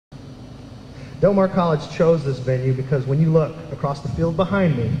Del Mar College chose this venue because when you look across the field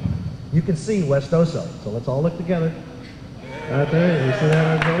behind me, you can see West Oso. So let's all look together. Right there, you see that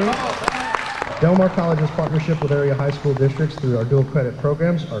on the building? Del Mar College's partnership with area high school districts through our dual credit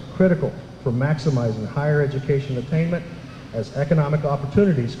programs are critical for maximizing higher education attainment as economic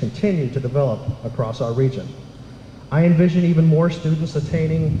opportunities continue to develop across our region. I envision even more students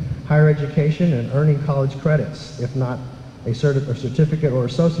attaining higher education and earning college credits, if not a certificate or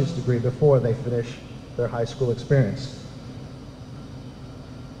associate's degree before they finish their high school experience.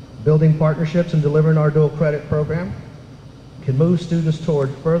 Building partnerships and delivering our dual credit program can move students toward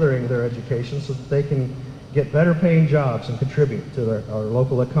furthering their education so that they can get better paying jobs and contribute to our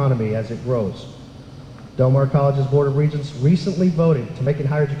local economy as it grows. Del Mar College's Board of Regents recently voted to making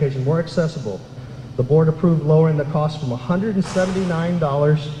higher education more accessible. The board approved lowering the cost from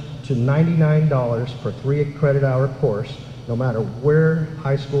 $179 to $99 per 3 credit hour course, no matter where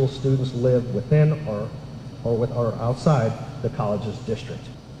high school students live within or outside the college's district.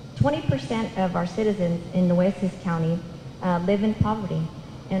 20% of our citizens in the West Oso County live in poverty,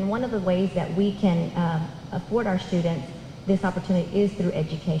 and one of the ways that we can afford our students this opportunity is through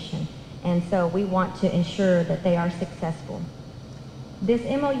education, and so we want to ensure that they are successful. This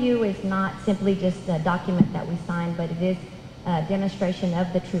MOU is not simply just a document that we signed, but it is a demonstration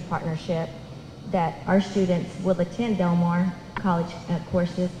of the true partnership that our students will attend Del Mar College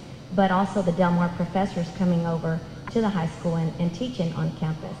courses, but also the Del Mar professors coming over to the high school and teaching on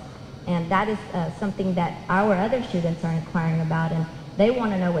campus. And that is something that our other students are inquiring about, and they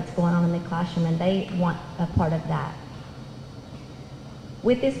want to know what's going on in the classroom, and they want a part of that.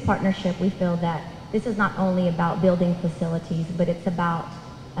 With this partnership, we feel that this is not only about building facilities, but it's about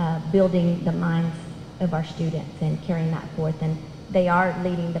building the minds of our students and carrying that forth. And they are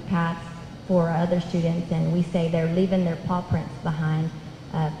leading the path for other students, and we say they're leaving their paw prints behind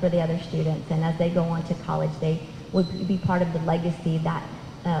for the other students. And as they go on to college, they will be part of the legacy that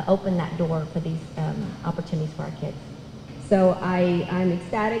open that door for these opportunities for our kids. So I'm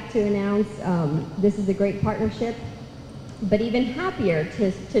ecstatic to announce this is a great partnership, but even happier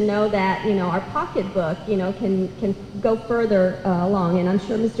to know that, you know, our pocketbook, you know, can go further along, and I'm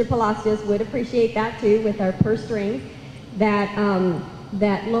sure Mr. Palacios would appreciate that too with our purse strings, that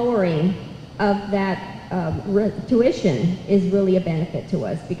that lowering of that tuition is really a benefit to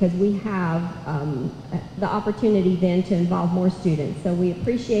us, because we have the opportunity then to involve more students. So we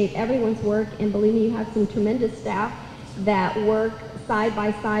appreciate everyone's work, and believe me, you have some tremendous staff that work side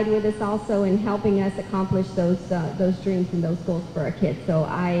by side with us also in helping us accomplish those dreams and those goals for our kids. So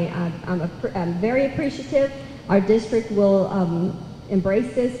I'm very appreciative. Our district will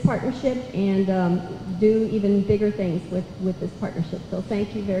embrace this partnership and do even bigger things with this partnership. So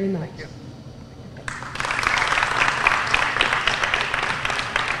thank you very much.